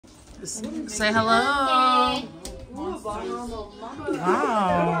Say hello. Wow.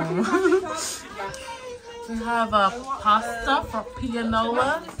 We have a pasta for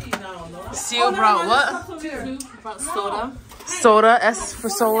pianola. Seal brought what? Brought soda. Soda, S for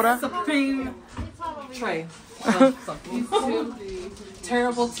soda. Supreme tray.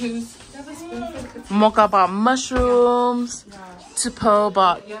 Terrible tooth. Mocha bought mushrooms. Tupo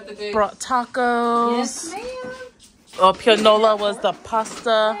brought tacos. Yes, ma'am. Oh, pianola was the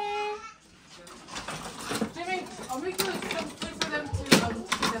pasta. Jimmy, I'll make you some food for them to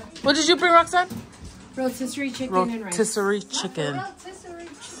What did you bring, Roxanne? rotisserie chicken and rice. Rotisserie chicken.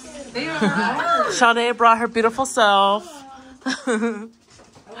 They are. Sade brought her beautiful self. I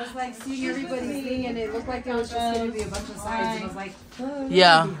was like seeing everybody's thing, and it looked like it was just going to be a bunch of sides. And I was like, oh,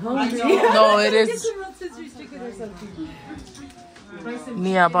 Yeah. No, it is. rotisserie chicken or something.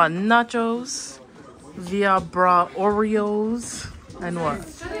 Nia bought nachos. Via brought Oreos. And what?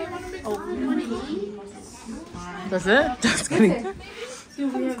 That's it? Just kidding.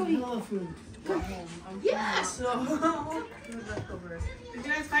 Yes! Did you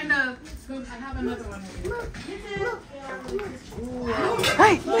guys find a food? I have another one.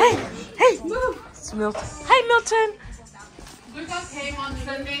 Hey! It's Milton. Hi, Milton. Luca came on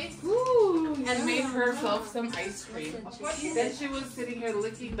Sunday and made herself some ice cream. Then she was sitting here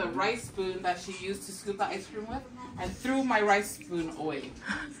licking the rice spoon that she used to scoop the ice cream with and threw my rice spoon away.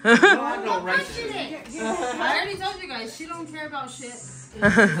 No rice spoon. I already told you guys, she don't care about shit. She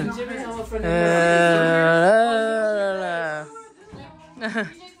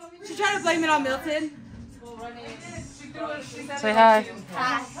tried to blame it on Milton. Say hi.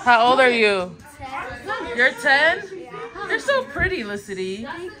 How old are you? 10. You're 10? You're so pretty, Licity.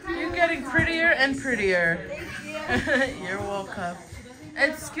 You're getting prettier and prettier. You're welcome.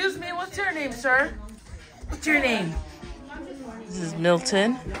 Excuse me, what's your name, sir? What's your name? This is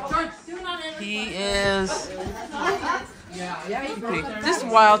Milton. He is this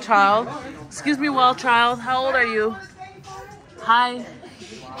wild child. Excuse me, wild child. How old are you? Hi.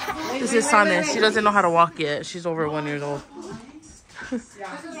 This is Sana. She doesn't know how to walk yet. She's over 1 year old. It's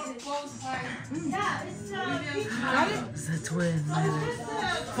a twin.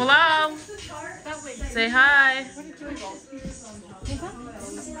 Hello. Say hi.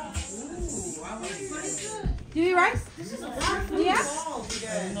 You eat rice? Yeah?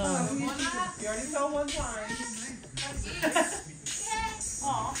 No. You already told one time.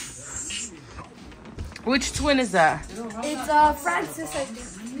 Which twin is that? It's Francis, I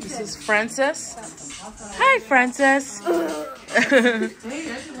think. This is Frances. Hi, Frances.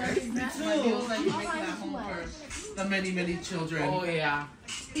 The many children. Oh, yeah.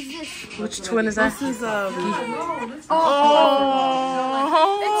 Which twin is that? This is Oh,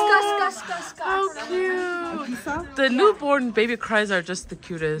 It's Gus. how cute. The newborn baby cries are just the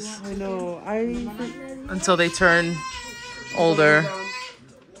cutest I know. until they turn older.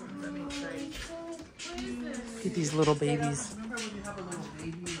 Look at these little babies. Remember when you have a little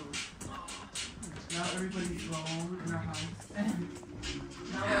baby? Now everybody's grown in our house.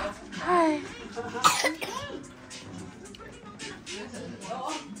 Hi.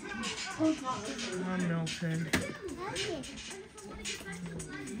 I'm Milton.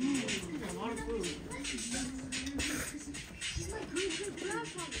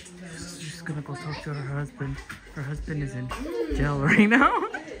 She's gonna go talk to her husband. Her husband is in jail right now.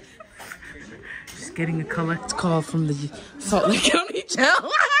 She's getting a collect call from the Salt Lake County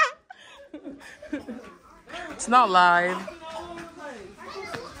jail. It's not live.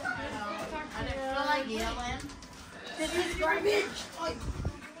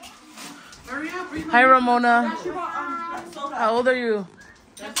 Hi, Ramona. How old are you?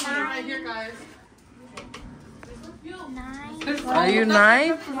 That's mine right here, guys. 9. Are you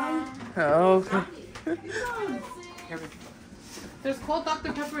 9? Oh, okay. There's cold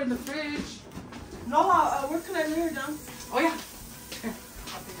Dr. Pepper in the fridge. Noah, where can I lay her down? Oh, yeah.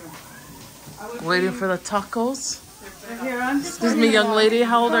 Waiting for the tacos. Here, I'm Excuse me, young lady.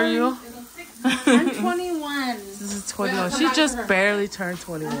 How old are you? I'm 21. This is 21. She just barely turned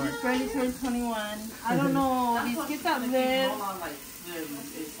 21. Barely turned 21. I don't know. These kids that live.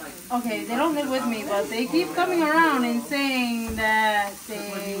 Okay, they don't live with me, but they keep coming around and saying that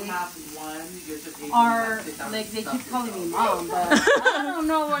they are, like, they keep calling me mom, but I don't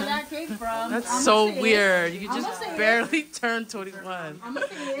know where that came from. That's I'm so gonna say weird. it. You I'm just gonna say barely turned 21. I'm gonna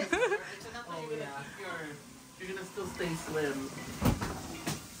say it. Oh, yeah. You're going to still stay slim.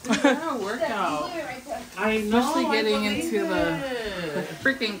 What a workout. I'm mostly getting into the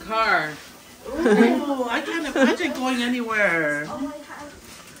freaking car. Oh, I can't imagine going anywhere. I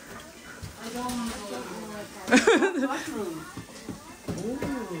don't want to go like that. Ooh.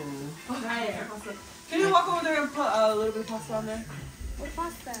 pasta. Can you walk over there and put a little bit of pasta on there? What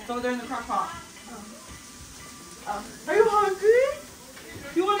pasta? It's over there in the crock pot. Are you hungry?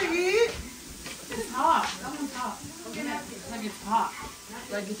 You want to eat? It's hot. That one's hot. Like it's hot.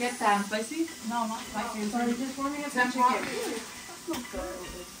 Like you get that spicy? No, not spicy. Sorry, just warming up the Temp hot. chicken.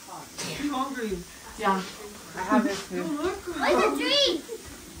 You hungry? Yeah. I have this You food. look good. Where's the tree?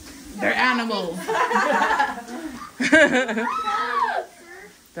 They're animals.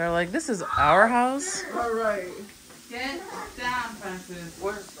 They're like, this is our house. All right. Get down, Francis.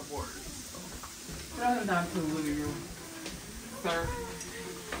 Where's the board? Throw them down to the living room. Sir.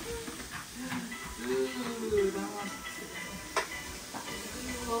 Ooh, that one.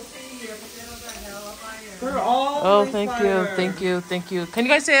 They're all Oh, thank you, thank you, thank you. Can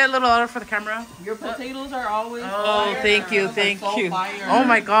you guys say it a little louder for the camera? Your potatoes are always Oh, fire. thank you, Those are thank so you. fire. Oh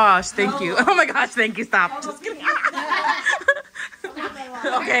my gosh, thank you. Oh my gosh, thank you. Stop. Just kidding.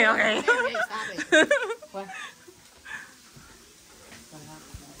 Okay, okay.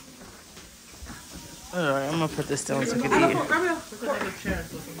 Alright, I'm gonna put this down so I can eat. Grab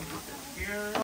it.